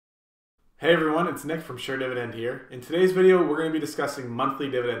Hey everyone, it's Nick from Dividend here. In today's video, we're going to be discussing monthly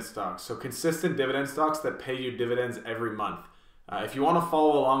dividend stocks, so consistent dividend stocks that pay you dividends every month. If you want to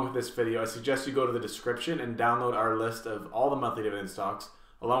follow along with this video, I suggest you go to the description and download our list of all the monthly dividend stocks,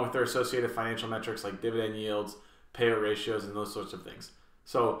 along with their associated financial metrics like dividend yields, payout ratios, and those sorts of things.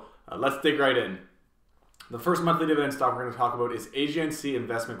 So let's dig right in. The first monthly dividend stock we're going to talk about is AGNC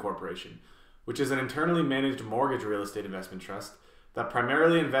Investment Corporation, which is an internally managed mortgage real estate investment trust that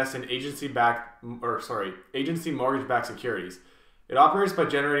primarily invests in agency mortgage-backed securities. It operates by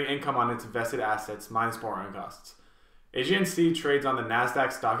generating income on its invested assets minus borrowing costs. AGNC trades on the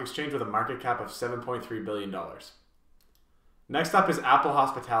NASDAQ stock exchange with a market cap of $7.3 billion. Next up is Apple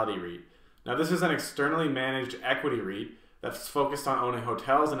Hospitality REIT. Now this is an externally managed equity REIT that's focused on owning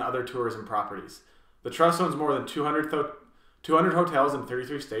hotels and other tourism properties. The trust owns more than 200 hotels in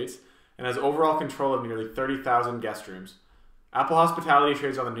 33 states and has overall control of nearly 30,000 guest rooms. Apple Hospitality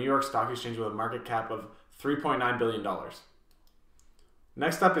trades on the New York Stock Exchange with a market cap of $3.9 billion.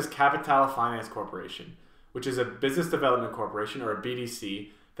 Next up is Capital Finance Corporation, which is a business development corporation, or a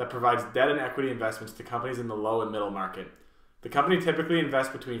BDC, that provides debt and equity investments to companies in the low and middle market. The company typically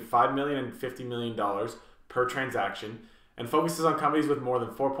invests between $5 million and $50 million per transaction and focuses on companies with more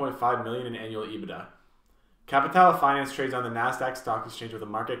than $4.5 million in annual EBITDA. Capital Finance trades on the NASDAQ Stock Exchange with a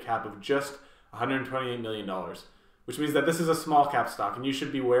market cap of just $128 million. Which means that this is a small cap stock and you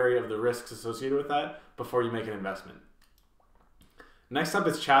should be wary of the risks associated with that before you make an investment. Next up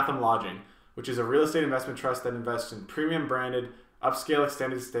is Chatham Lodging, which is a real estate investment trust that invests in premium branded, upscale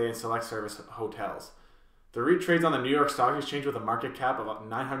extended stay and select service hotels. The REIT trades on the New York Stock Exchange with a market cap of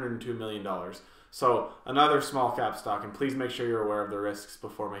 $902 million. So another small cap stock, and please make sure you're aware of the risks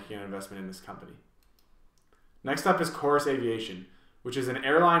before making an investment in this company. Next up is Chorus Aviation, which is an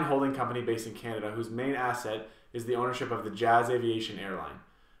airline holding company based in Canada whose main asset is the ownership of the Jazz Aviation airline.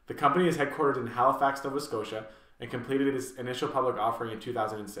 The company is headquartered in Halifax, Nova Scotia, and completed its initial public offering in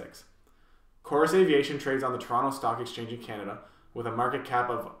 2006. Chorus Aviation trades on the Toronto Stock Exchange in Canada with a market cap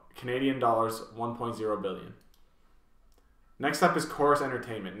of Canadian dollars 1.0 billion. Next up is Chorus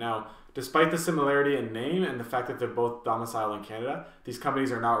Entertainment. Now, despite the similarity in name and the fact that they're both domiciled in Canada, these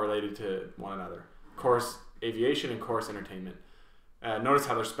companies are not related to one another. Chorus Aviation and Chorus Entertainment. Notice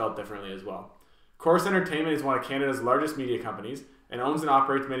how they're spelled differently as well. Chorus Entertainment is one of Canada's largest media companies and owns and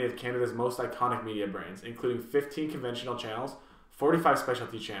operates many of Canada's most iconic media brands, including 15 conventional channels, 45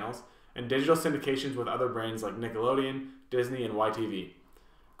 specialty channels, and digital syndications with other brands like Nickelodeon, Disney, and YTV.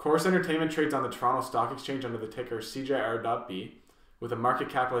 Chorus Entertainment trades on the Toronto Stock Exchange under the ticker CJR.B with a market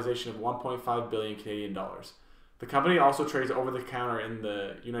capitalization of 1.5 billion Canadian dollars. The company also trades over the counter in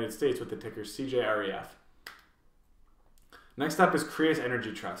the United States with the ticker CJREF. Next up is Creus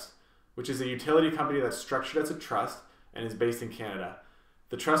Energy Trust, which is a utility company that's structured as a trust and is based in Canada.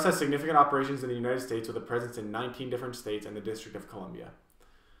 The trust has significant operations in the United States with a presence in 19 different states and the District of Columbia.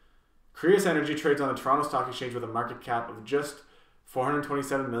 Creus Energy trades on the Toronto Stock Exchange with a market cap of just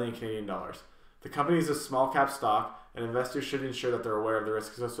 427 million Canadian dollars. The company is a small cap stock, and investors should ensure that they're aware of the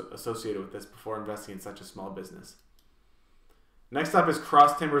risks associated with this before investing in such a small business. Next up is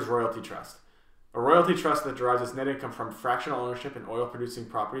Cross Timbers Royalty Trust, a royalty trust that derives its net income from fractional ownership in oil-producing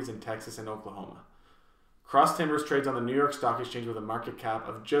properties in Texas and Oklahoma. Cross Timbers trades on the New York Stock Exchange with a market cap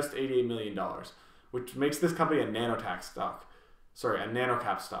of just $88 million, which makes this company a nanocap stock.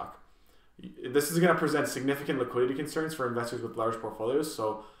 This is going to present significant liquidity concerns for investors with large portfolios,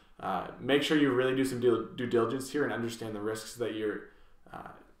 so make sure you really do some due diligence here and understand the risks that you're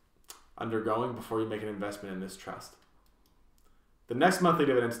undergoing before you make an investment in this trust. The next monthly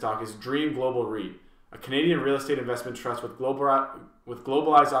dividend stock is Dream Global REIT, a Canadian real estate investment trust with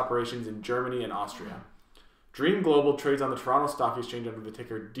globalized operations in Germany and Austria. Dream Global trades on the Toronto Stock Exchange under the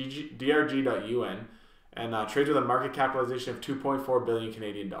ticker DRG.UN and trades with a market capitalization of 2.4 billion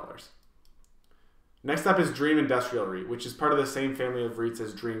Canadian dollars. Next up is Dream Industrial REIT, which is part of the same family of REITs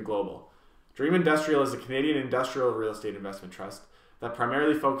as Dream Global. Dream Industrial is a Canadian industrial real estate investment trust that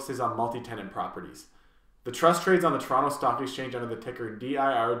primarily focuses on multi-tenant properties. The trust trades on the Toronto Stock Exchange under the ticker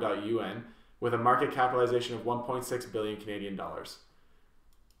DIR.UN with a market capitalization of 1.6 billion Canadian dollars.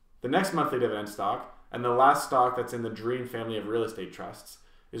 The next monthly dividend stock, and the last stock that's in the Dream family of real estate trusts,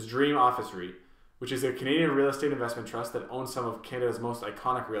 is Dream Office REIT, which is a Canadian real estate investment trust that owns some of Canada's most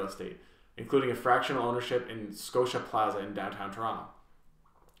iconic real estate, including a fractional ownership in Scotia Plaza in downtown Toronto.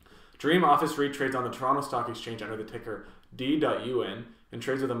 Dream Office REIT trades on the Toronto Stock Exchange under the ticker D.UN and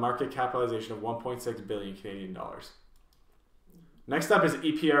trades with a market capitalization of 1.6 billion Canadian dollars. Next up is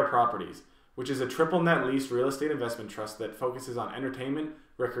EPR Properties, which is a triple net lease real estate investment trust that focuses on entertainment,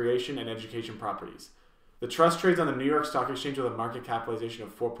 recreation, and education properties. The trust trades on the New York Stock Exchange with a market capitalization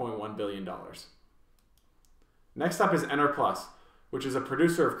of $4.1 billion. Next up is Enerplus, which is a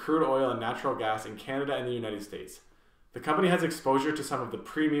producer of crude oil and natural gas in Canada and the United States. The company has exposure to some of the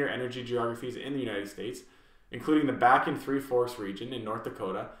premier energy geographies in the United States, including the Bakken Three Forks region in North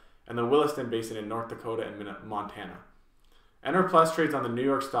Dakota and the Williston Basin in North Dakota and Montana. Enerplus trades on the New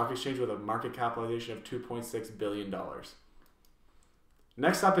York Stock Exchange with a market capitalization of $2.6 billion.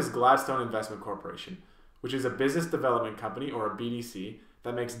 Next up is Gladstone Investment Corporation, which is a business development company, or a BDC,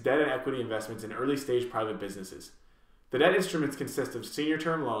 that makes debt and equity investments in early-stage private businesses. The debt instruments consist of senior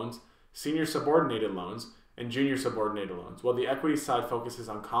term loans, senior subordinated loans, and junior subordinated loans, while the equity side focuses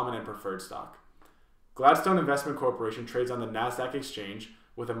on common and preferred stock. Gladstone Investment Corporation trades on the NASDAQ exchange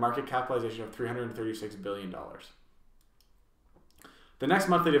with a market capitalization of $336 billion. The next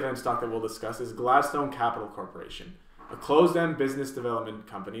monthly dividend stock that we'll discuss is Gladstone Capital Corporation, a closed-end business development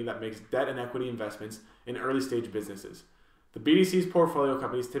company that makes debt and equity investments in early-stage businesses. The BDC's portfolio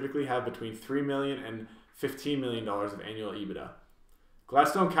companies typically have between $3 million and $15 million of annual EBITDA.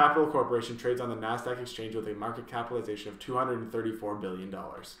 Gladstone Capital Corporation trades on the NASDAQ exchange with a market capitalization of $234 billion.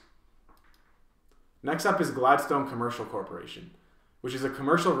 Next up is Gladstone Commercial Corporation, which is a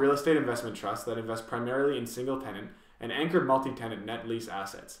commercial real estate investment trust that invests primarily in single-tenant and anchored multi-tenant net lease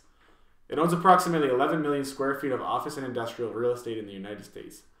assets. It owns approximately 11 million square feet of office and industrial real estate in the United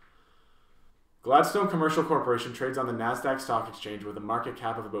States. Gladstone Commercial Corporation trades on the NASDAQ Stock Exchange with a market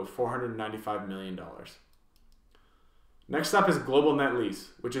cap of about $495 million. Next up is Global Net Lease,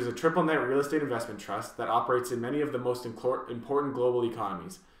 which is a triple net real estate investment trust that operates in many of the most important global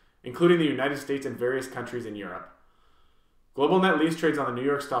economies, including the United States and various countries in Europe. Global Net Lease trades on the New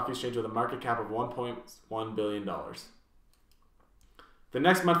York Stock Exchange with a market cap of $1.1 billion. The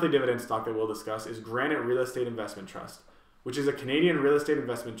next monthly dividend stock that we'll discuss is Granite Real Estate Investment Trust, which is a Canadian real estate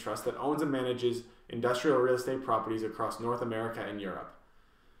investment trust that owns and manages industrial real estate properties across North America and Europe.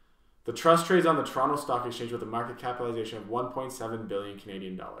 The trust trades on the Toronto Stock Exchange with a market capitalization of 1.7 billion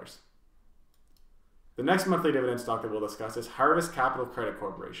Canadian dollars. The next monthly dividend stock that we'll discuss is Harvest Capital Credit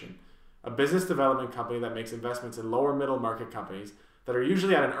Corporation, a business development company that makes investments in lower middle market companies that are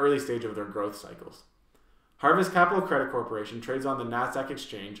usually at an early stage of their growth cycles. Harvest Capital Credit Corporation trades on the NASDAQ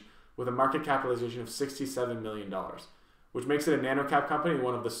exchange with a market capitalization of $67 million, which makes it a nano-cap company and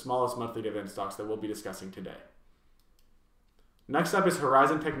one of the smallest monthly dividend stocks that we'll be discussing today. Next up is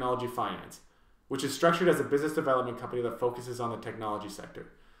Horizon Technology Finance, which is structured as a business development company that focuses on the technology sector.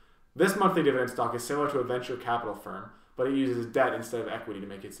 This monthly dividend stock is similar to a venture capital firm, but it uses debt instead of equity to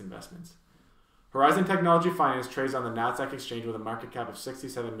make its investments. Horizon Technology Finance trades on the NASDAQ exchange with a market cap of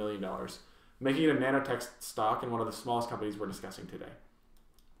 $67 million, making it a nanotech stock and one of the smallest companies we're discussing today.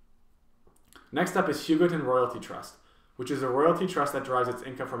 Next up is Hugoton Royalty Trust, which is a royalty trust that derives its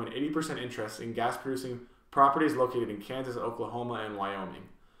income from an 80% interest in gas-producing properties located in Kansas, Oklahoma, and Wyoming.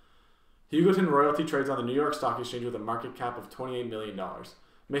 Hugoton Royalty trades on the New York Stock Exchange with a market cap of $28 million,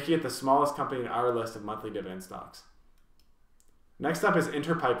 making it the smallest company in our list of monthly dividend stocks. Next up is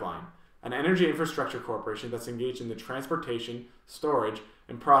Interpipeline, an energy infrastructure corporation that's engaged in the transportation, storage,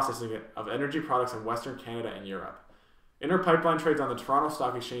 and processing of energy products in Western Canada and Europe. Interpipeline trades on the Toronto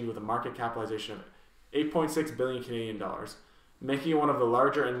Stock Exchange with a market capitalization of 8.6 billion Canadian dollars, making it one of the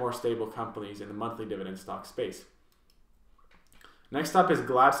larger and more stable companies in the monthly dividend stock space. Next up is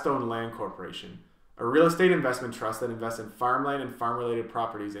Gladstone Land Corporation, a real estate investment trust that invests in farmland and farm-related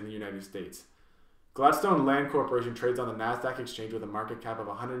properties in the United States. Gladstone Land Corporation trades on the NASDAQ exchange with a market cap of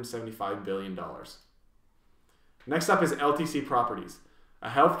 $175 billion. Next up is LTC Properties, a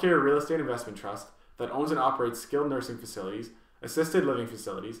healthcare real estate investment trust that owns and operates skilled nursing facilities, assisted living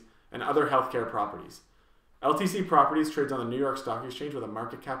facilities, and other healthcare properties. LTC Properties trades on the New York Stock Exchange with a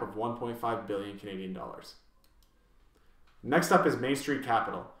market cap of 1.5 billion Canadian dollars. Next up is Main Street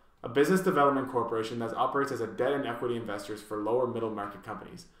Capital, a business development corporation that operates as a debt and equity investors for lower middle market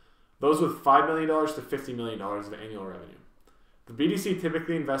companies, those with $5 million to $50 million of annual revenue. The BDC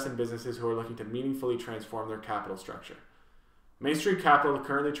typically invests in businesses who are looking to meaningfully transform their capital structure. Main Street Capital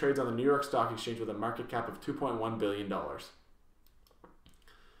currently trades on the New York Stock Exchange with a market cap of $2.1 billion.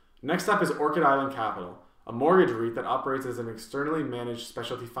 Next up is Orchid Island Capital, a mortgage REIT that operates as an externally managed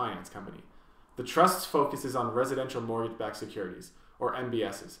specialty finance company. The trust's focus is on residential mortgage-backed securities, or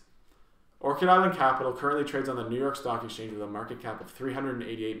MBSs. Orchid Island Capital currently trades on the New York Stock Exchange with a market cap of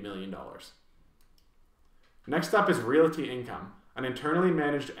 $388 million. Next up is Realty Income, an internally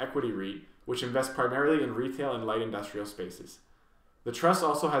managed equity REIT which invests primarily in retail and light industrial spaces. The trust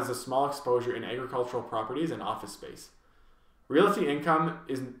also has a small exposure in agricultural properties and office space. Realty Income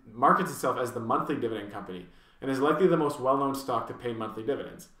markets itself as the monthly dividend company and is likely the most well-known stock to pay monthly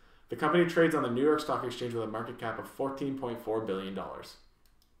dividends. The company trades on the New York Stock Exchange with a market cap of $14.4 billion.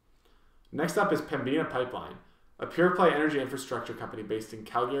 Next up is Pembina Pipeline, a pure-play energy infrastructure company based in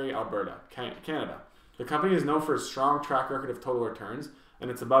Calgary, Alberta, Canada. The company is known for its strong track record of total returns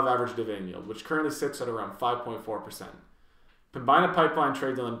and its above-average dividend yield, which currently sits at around 5.4%. Pembina Pipeline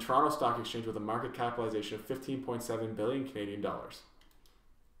trades on the Toronto Stock Exchange with a market capitalization of 15.7 billion Canadian dollars.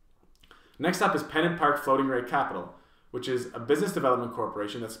 Next up is Pennant Park Floating Rate Capital, which is a business development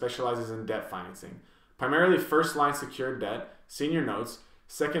corporation that specializes in debt financing, primarily first-line secured debt, senior notes,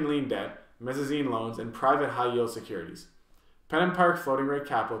 second lien debt, mezzanine loans, and private high-yield securities. Pennant Park Floating Rate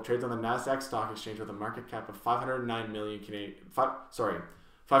Capital trades on the Nasdaq Stock Exchange with a market cap of 509 million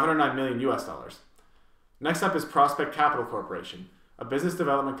US dollars. Next up is Prospect Capital Corporation, a business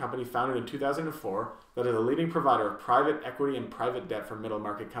development company founded in 2004 that is a leading provider of private equity and private debt for middle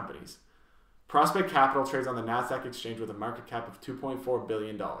market companies. Prospect Capital trades on the Nasdaq Exchange with a market cap of $2.4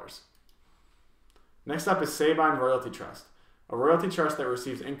 billion. Next up is Sabine Royalty Trust, a royalty trust that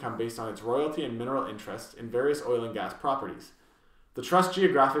receives income based on its royalty and mineral interests in various oil and gas properties. The trust's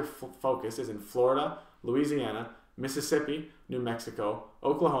geographic focus is in Florida, Louisiana, Mississippi, New Mexico,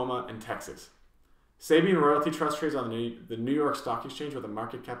 Oklahoma, and Texas. Sabine Royalty Trust trades on the New York Stock Exchange with a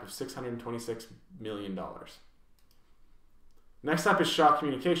market cap of $626 million. Next up is Shaw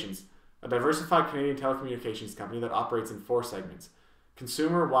Communications, a diversified Canadian telecommunications company that operates in 4 segments: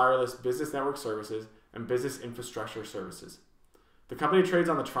 consumer, wireless, business network services, and business infrastructure services. The company trades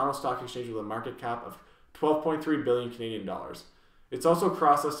on the Toronto Stock Exchange with a market cap of 12.3 billion Canadian dollars. It's also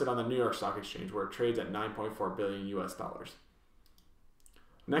cross-listed on the New York Stock Exchange, where it trades at 9.4 billion US dollars.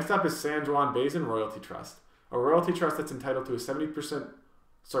 Next up is San Juan Basin Royalty Trust, a royalty trust that's entitled to a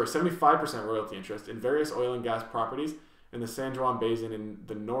 75% royalty interest in various oil and gas properties in the San Juan Basin in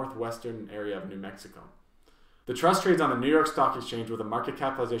the northwestern area of New Mexico. The trust trades on the New York Stock Exchange with a market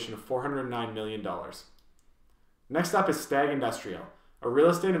capitalization of $409 million. Next up is Stag Industrial, a real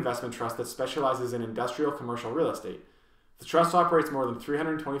estate investment trust that specializes in industrial commercial real estate. The trust operates more than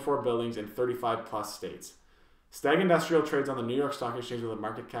 324 buildings in 35 plus states. Stag Industrial trades on the New York Stock Exchange with a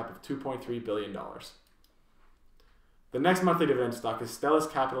market cap of $2.3 billion. The next monthly dividend stock is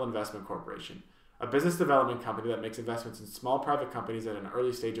Stellus Capital Investment Corporation, a business development company that makes investments in small private companies at an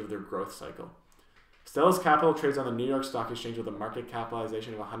early stage of their growth cycle. Stellus Capital trades on the New York Stock Exchange with a market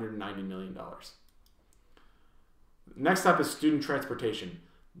capitalization of $190 million. Next up is Student Transportation,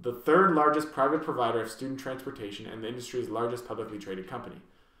 the 3rd largest private provider of student transportation and the industry's largest publicly traded company.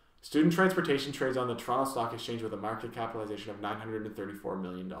 Student Transportation trades on the Toronto Stock Exchange with a market capitalization of $934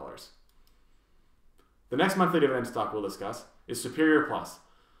 million. The next monthly dividend stock we'll discuss is Superior Plus,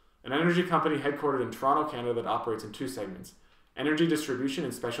 an energy company headquartered in Toronto, Canada that operates in 2 segments: energy distribution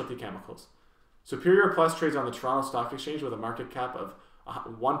and specialty chemicals. Superior Plus trades on the Toronto Stock Exchange with a market cap of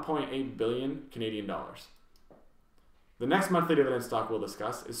 1.8 billion Canadian dollars. The next monthly dividend stock we'll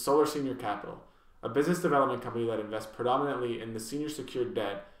discuss is Solar Senior Capital, a business development company that invests predominantly in the senior secured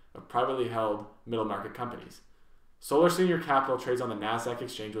debt of privately held middle market companies. Solar Senior Capital trades on the Nasdaq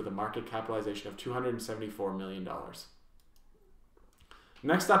Exchange with a market capitalization of $274 million.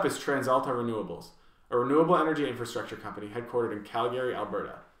 Next up is TransAlta Renewables, a renewable energy infrastructure company headquartered in Calgary,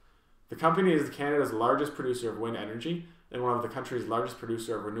 Alberta. The company is Canada's largest producer of wind energy and one of the country's largest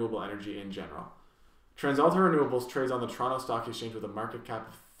producer of renewable energy in general. TransAlta Renewables trades on the Toronto Stock Exchange with a market cap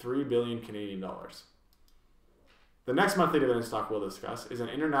of 3 billion Canadian dollars. The next monthly dividend stock we'll discuss is an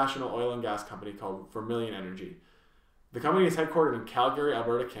international oil and gas company called Vermilion Energy. The company is headquartered in Calgary,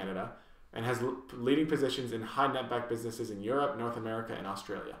 Alberta, Canada, and has leading positions in high netback businesses in Europe, North America, and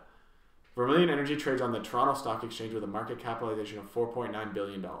Australia. Vermilion Energy trades on the Toronto Stock Exchange with a market capitalization of $4.9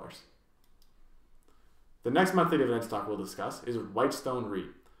 billion. The next monthly dividend stock we'll discuss is Whitestone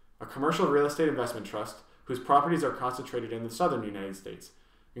REIT, a commercial real estate investment trust whose properties are concentrated in the southern United States,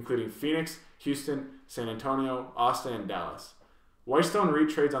 including Phoenix, Houston, San Antonio, Austin, and Dallas. Whitestone REIT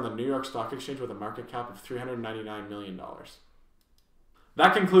trades on the New York Stock Exchange with a market cap of $399 million.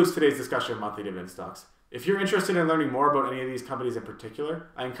 That concludes today's discussion of monthly dividend stocks. If you're interested in learning more about any of these companies in particular,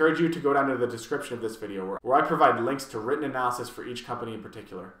 I encourage you to go down to the description of this video where I provide links to written analysis for each company in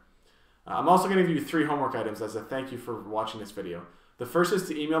particular. I'm also going to give you 3 homework items as a thank you for watching this video. The first is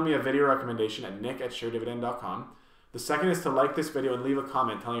to email me a video recommendation at nick@sharedividend.com. The second is to like this video and leave a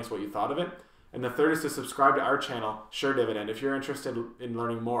comment telling us what you thought of it. And the third is to subscribe to our channel, Sure Dividend, if you're interested in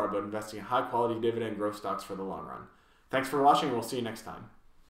learning more about investing in high quality dividend growth stocks for the long run. Thanks for watching, and we'll see you next time.